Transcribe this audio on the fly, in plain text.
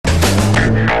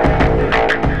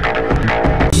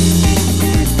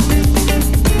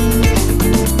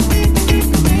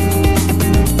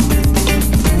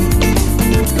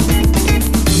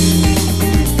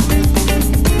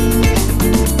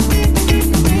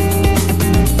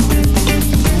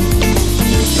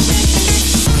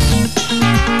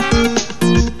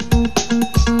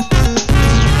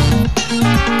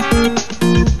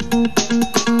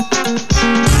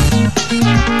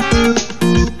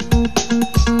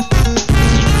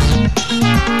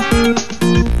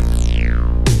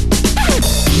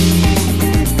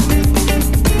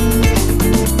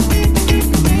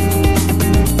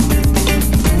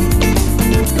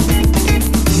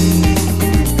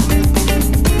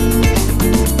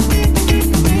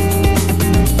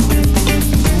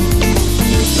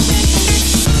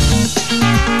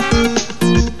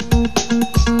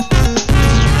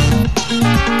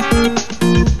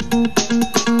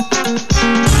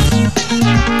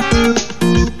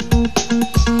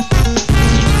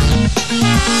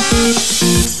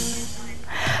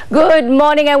Good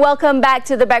morning and welcome back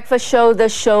to the Breakfast Show, the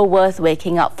show worth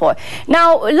waking up for.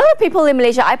 Now, a lot of people in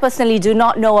Malaysia, I personally do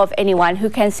not know of anyone who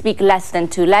can speak less than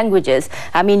 2 languages.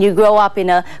 I mean, you grow up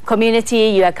in a community,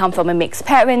 you come from a mixed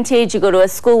parentage, you go to a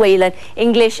school where you learn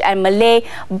English and Malay.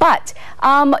 But,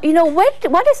 you know,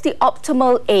 what is the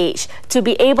optimal age to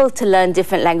be able to learn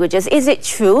different languages? Is it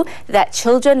true that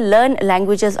children learn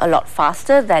languages a lot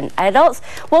faster than adults?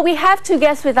 Well, we have 2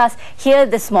 guests with us here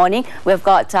this morning. We've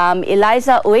got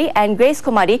Eliza Uy and Grace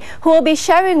Kumari, who will be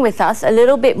sharing with us a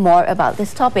little bit more about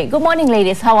this topic. Good morning,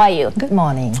 ladies. How are you? Good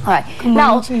morning. All right. Good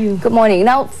morning to you. Good morning.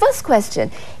 Now, first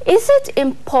question. Is it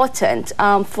important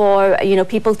for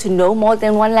people to know more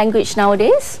than 1 language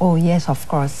nowadays? Oh, yes, of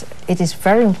course. It is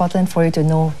very important for you to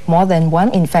know more than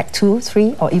 1, in fact 2,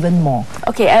 3 or even more.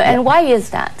 Okay, and why is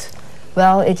that?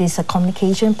 Well, it is a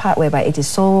communication part whereby it is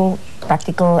so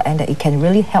practical and that it can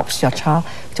really help your child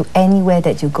to anywhere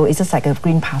that you go. It's just like a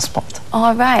green passport.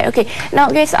 All right, okay. Now,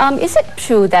 Grace, is it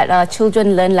true that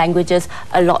children learn languages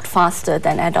a lot faster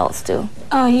than adults do?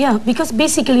 Yeah, because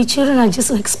basically children are just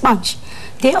like sponge.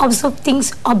 They observe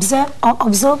things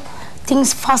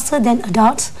faster than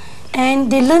adults, and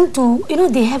they learn to,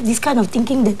 they have this kind of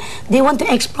thinking that they want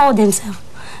to explore themselves.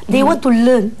 They want to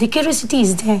learn. The curiosity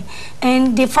is there,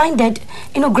 and they find that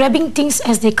grabbing things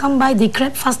as they come by, they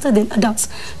grab faster than adults,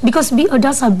 because we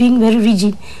adults are being very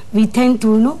rigid. We tend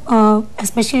to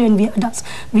especially when we are adults,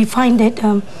 we find that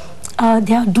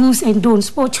there are do's and don'ts.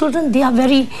 For children, they are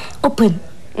very open.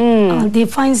 They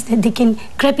find that they can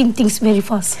grab in things very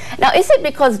fast. Now, is it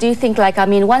because, do you think,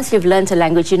 once you've learned a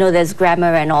language, there's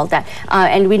grammar and all that,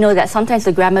 and we know that sometimes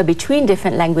the grammar between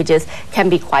different languages can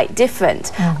be quite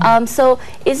different. So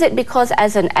is it because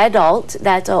as an adult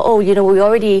that, we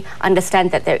already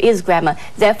understand that there is grammar,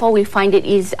 therefore we find it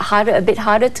is a bit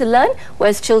harder to learn,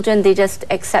 whereas children, they just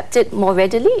accept it more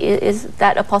readily? Is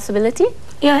that a possibility?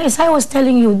 Yeah, as I was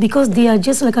telling you, because they are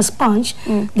just like a sponge,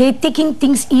 they're taking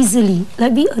things easily.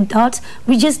 Like we adults,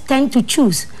 we just tend to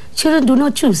choose. Children do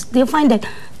not choose. They find that,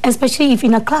 especially if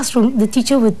in a classroom, the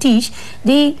teacher will teach,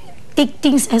 they take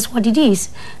things as what it is.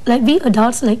 Like we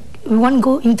adults, like we want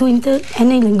to go into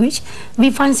any language,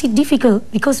 we find it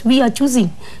difficult because we are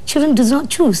choosing. Children do not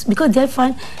choose because they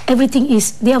find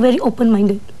they are very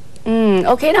open-minded.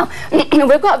 Okay, now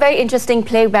we've got a very interesting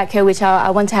play back here which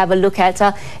I want to have a look at.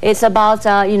 It's about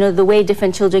the way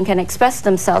different children can express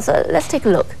themselves. Let's take a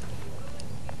look.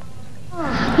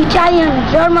 Italian,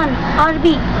 German,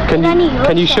 Arabic, Irani, Russian.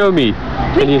 Can you show me?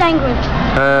 Which language?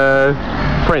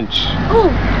 French.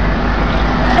 Oh,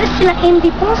 c'est la M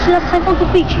des ponts, c'est la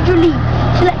 50 pics, c'est joli.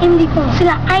 C'est la M des ponts, c'est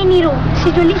la 1 euro,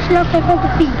 c'est joli, c'est la 50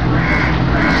 pics.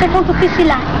 50 pics, c'est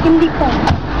la M des ponts.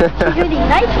 C'est joli,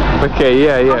 right? Okay,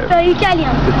 yeah. After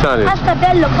Italian. Italian. Asta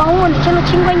bello, paone, sono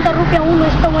 50 rupi a uno,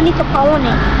 sta bonito paone.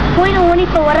 Poi non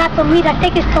bonito barato, mira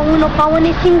te che sta uno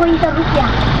paone, 50 rupi.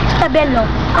 Sta bello.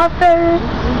 After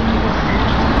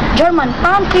German,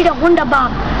 Pamphlet, wunderbar.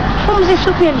 50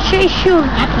 Rupiah, schön schön,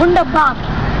 wunderbar.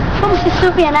 50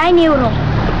 Rupiah, 1 euro.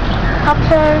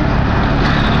 After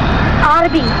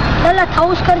Arabic, lala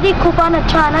thaus kar di kuban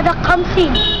acha, nada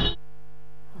 50.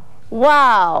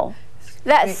 Wow.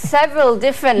 That's several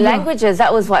different languages.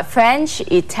 That was what, French,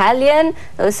 Italian,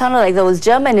 it sounded like there was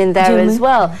German in there as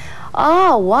well.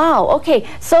 Oh, wow. Okay.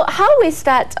 So how is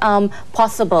that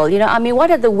possible?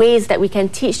 What are the ways that we can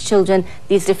teach children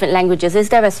these different languages? Is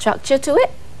there a structure to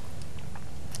it?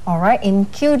 All right, in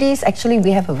Q-dees, actually,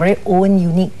 we have a very own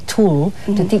unique tool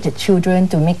to teach the children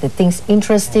to make the things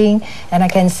interesting. And I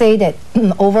can say that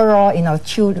overall, in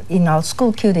our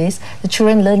school Q-dees, the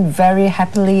children learn very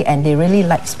happily and they really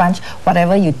like sponge.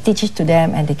 Whatever you teach it to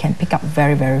them, and they can pick up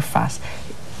very, very fast.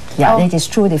 Yeah, it is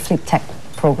true, the flip tech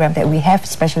program that we have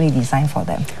specially designed for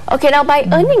them. Okay, now by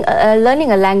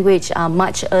learning a language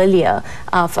much earlier,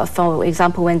 for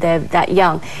example, when they're that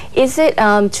young, is it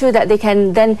true that they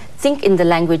can then think in the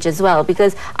language as well?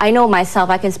 Because I know myself,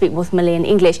 I can speak both Malay and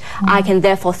English. I can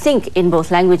therefore think in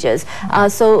both languages.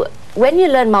 So when you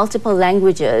learn multiple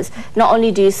languages, not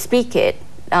only do you speak it,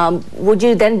 would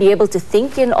you then be able to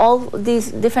think in all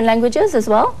these different languages as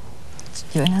well?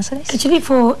 Do you want to answer this? Actually,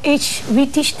 for age, we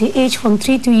teach the age from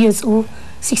 3 to years old,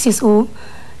 6 years old.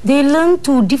 They learn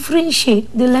to differentiate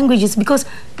the languages because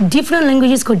different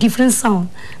languages got different sound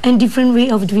and different way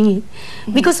of doing it.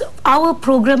 Because our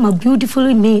program are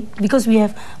beautifully made, because we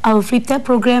have our free tap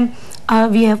program,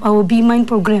 we have our Be Mind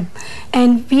program,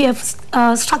 and we have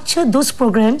structured those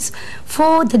programs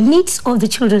for the needs of the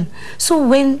children. So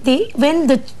when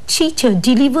the teacher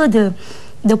deliver the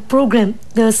the program,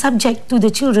 the subject to the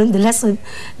children, the lesson,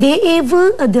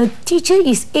 the teacher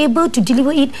is able to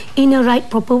deliver it in a right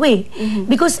proper way.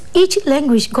 Because each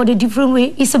language got a different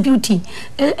way. It's a beauty.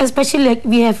 Especially like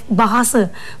we have Bahasa.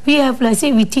 We have, let's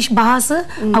say we teach Bahasa,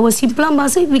 our Simplang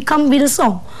Bahasa, we come with a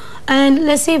song. And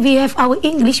let's say we have our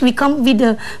English, we come with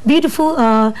a beautiful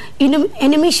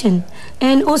animation.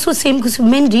 And also same with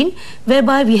Mandarin,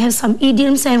 whereby we have some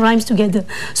idioms and rhymes together.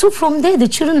 So from there, the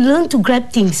children learn to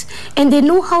grab things. And they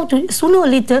know how to, sooner or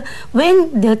later,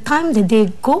 when the time that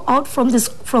they go out from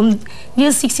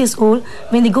year 6 years old,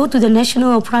 when they go to the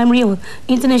national or primary or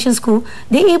international school,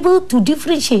 they're able to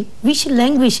differentiate which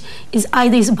language is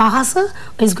either is Bahasa,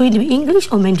 or is going to be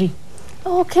English or Mandarin.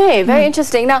 Okay, very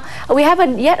interesting. Now, we have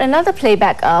yet another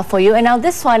playback for you. And now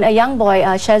this one, a young boy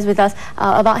shares with us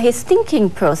about his thinking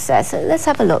process. Let's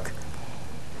have a look.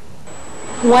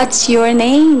 What's your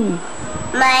name?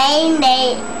 My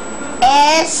name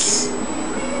is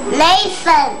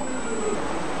Nathan.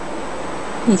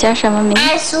 你叫什么名？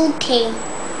安淑婷。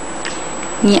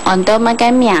你安多么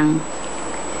个名？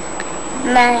我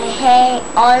是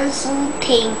安淑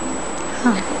婷。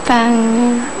好棒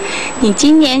啊！你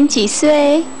今年几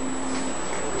岁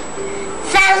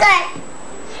3岁。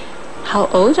How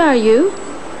old are you?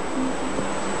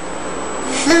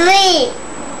 3。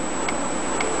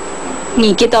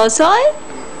你几多歲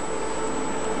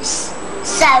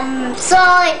3歲。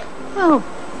好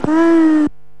棒！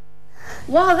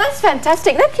 Wow, that's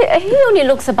fantastic. That kid, he only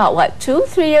looks about, what, 2,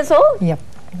 3 years old? Yep,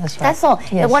 that's right. That's all.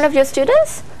 Yes. One of your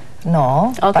students?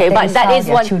 No. Okay, but that is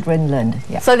how one. children learn.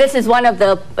 Yeah. So this is one of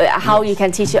the how you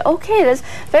can teach it. Okay, that's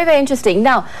very, very interesting.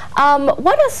 Now,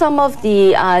 what are some of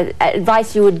the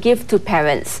advice you would give to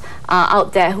parents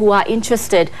out there who are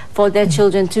interested for their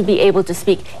children to be able to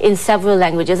speak in several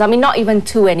languages? I mean, not even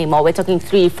 2 anymore. We're talking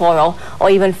 3, 4, or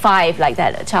even 5, like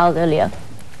that child earlier.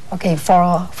 Okay,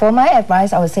 for my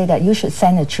advice, I would say that you should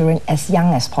send the children as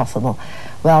young as possible.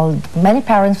 Well, many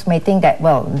parents may think that,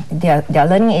 well, their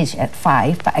learning age at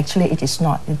 5, but actually it is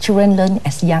not. The children learn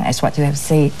as young as what you have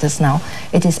said just now.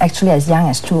 It is actually as young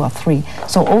as 2 or 3.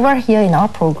 So over here in our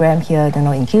program here, you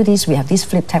know, in Q-dees, we have this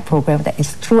flip tab program that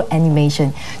is through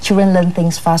animation. Children learn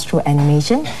things fast through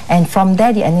animation, and from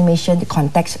there, the animation, the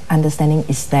context understanding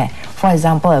is there. For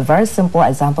example, a very simple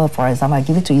example, I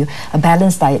give it to you, a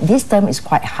balanced diet. This term is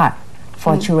quite hard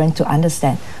for children to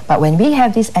understand. But when we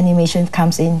have this animation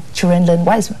comes in, children learn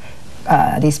what is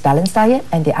this balanced diet,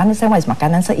 and they understand what is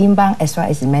makanan seimbang as well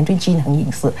as in Mandarin Jin Heng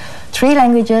Ying Si. 3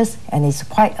 languages, and it's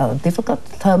quite difficult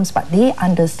terms, but they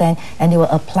understand and they will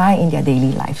apply in their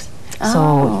daily lives.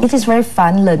 So it is very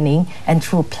fun learning, and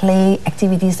through play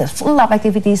activities, there's full of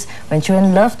activities. When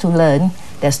children love to learn,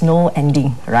 there's no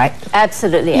ending, right?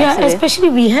 Absolutely. Yeah, absolutely. especially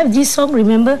we have this song,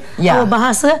 remember? Yeah. Our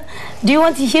Bahasa. Do you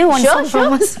want to hear one song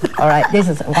from us? All right, this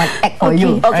is one act for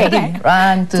you. Okay. Ready?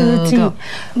 1, 2,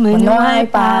 3. Menuai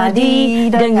padi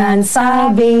dengan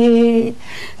sabit,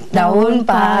 daun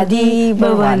padi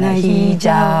berwarna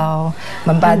hijau,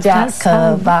 membajak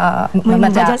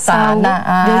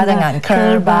tanah dengan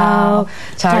kerbau,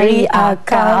 cari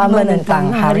akal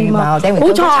menentang harimau. Then we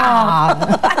go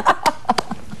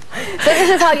So this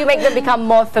is how you make them become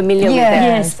more familiar with them.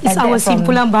 Yes, it's And our then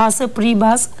Simpulan Bahasa,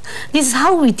 Peribahasa. This is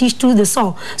how we teach through the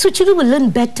song. So children will learn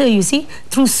better, you see,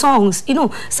 through songs. You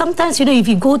know, sometimes, you know, if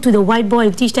you go to the whiteboard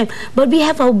and teach them, but we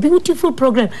have our beautiful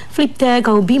program, Flip Tag,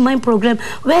 our Be Mine program,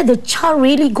 where the child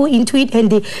really go into it, and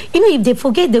they, you know, if they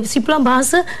forget the Simpulan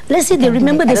Bahasa, let's say they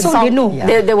remember the song, they know.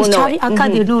 Yeah. They will know Cari it.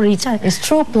 akal, they know Richard. It's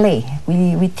through play.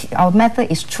 Our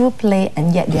method is through play,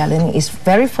 and yet their learning is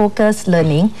very focused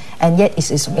learning, and yet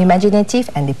it's imaginative,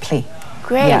 and they play.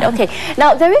 Great, Yeah. okay.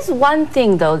 Now, there is one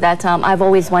thing, though, that I've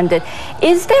always wondered.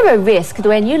 Is there a risk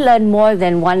when you learn more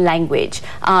than one language,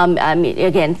 I mean,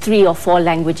 again, 3 or 4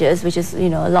 languages, which is, you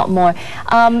know, a lot more,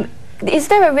 is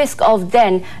there a risk of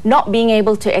then not being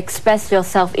able to express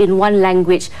yourself in one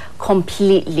language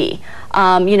completely?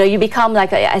 You know, you become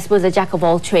like, I suppose, a jack of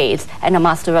all trades and a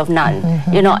master of none.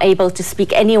 You're not able to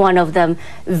speak any one of them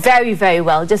very, very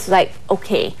well, just like,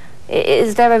 okay.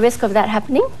 Is there a risk of that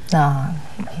happening? No.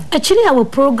 Actually, our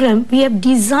program, we have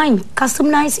designed,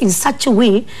 customized in such a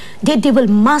way that they will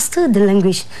master the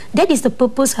language. That is the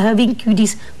purpose of having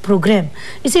Q-dees program.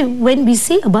 You see, when we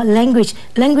say about language,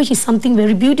 language is something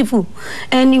very beautiful.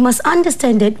 And you must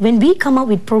understand that when we come up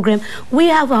with program, we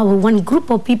have our one group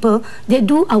of people that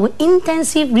do our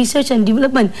intensive research and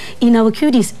development in our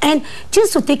Q-dees. And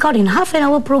just to take out in half an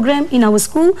hour program in our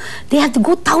school, they have to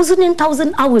go 1,000 and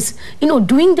 1,000 hours, you know,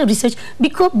 doing the research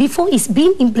because before it's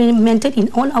being implemented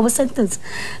in all our centers.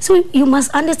 So you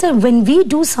must understand when we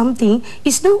do something,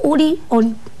 it's not only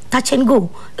on touch and go,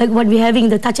 like what we're having,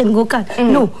 the touch and go card.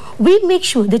 No, we make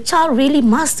sure the child really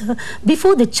master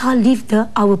before the child leave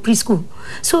our preschool.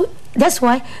 So that's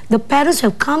why the parents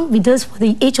have come with us for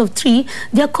the age of 3.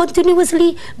 They are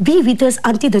continuously be with us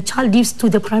until the child leaves to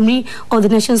the primary or the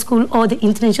national school or the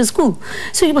international school.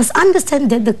 So you must understand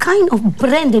that the kind of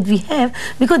brand that we have,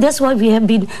 because that's why we have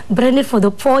been branded for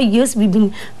the 4 years. We've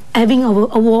been having our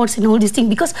awards and all these things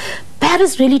because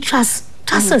parents really trust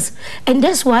us, and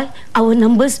that's why our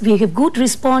numbers, we have good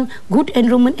response, good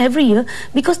enrollment every year,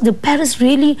 because the parents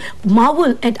really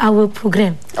marvel at our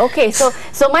program. Okay, so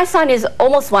my son is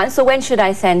almost 1, so when should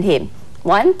I send him?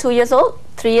 1, 2 years old,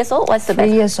 3 years old? What's the best?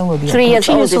 3 years old will be 3 years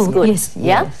old is good. Yes.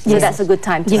 Yeah? Yes. So that's a good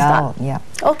time to start. Yeah.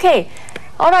 Okay.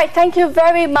 All right, thank you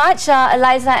very much,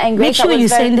 Eliza and Grace. Make sure you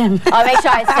send them. Oh, make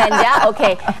sure I send, yeah?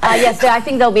 Okay. Yes, I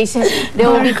think they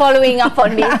will be following up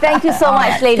on me. Thank you so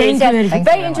much, ladies. Thank you.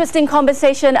 Very interesting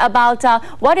conversation about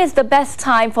what is the best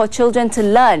time for children to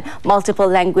learn multiple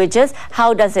languages,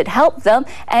 how does it help them,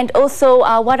 and also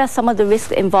what are some of the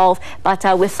risks involved. But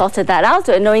we've sorted that out,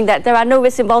 knowing that there are no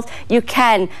risks involved. You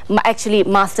can actually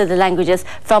master the languages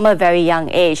from a very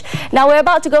young age. Now, we're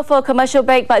about to go for a commercial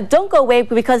break, but don't go away,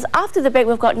 because after the break,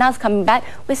 we've got Naz coming back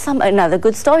with another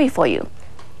good story for you.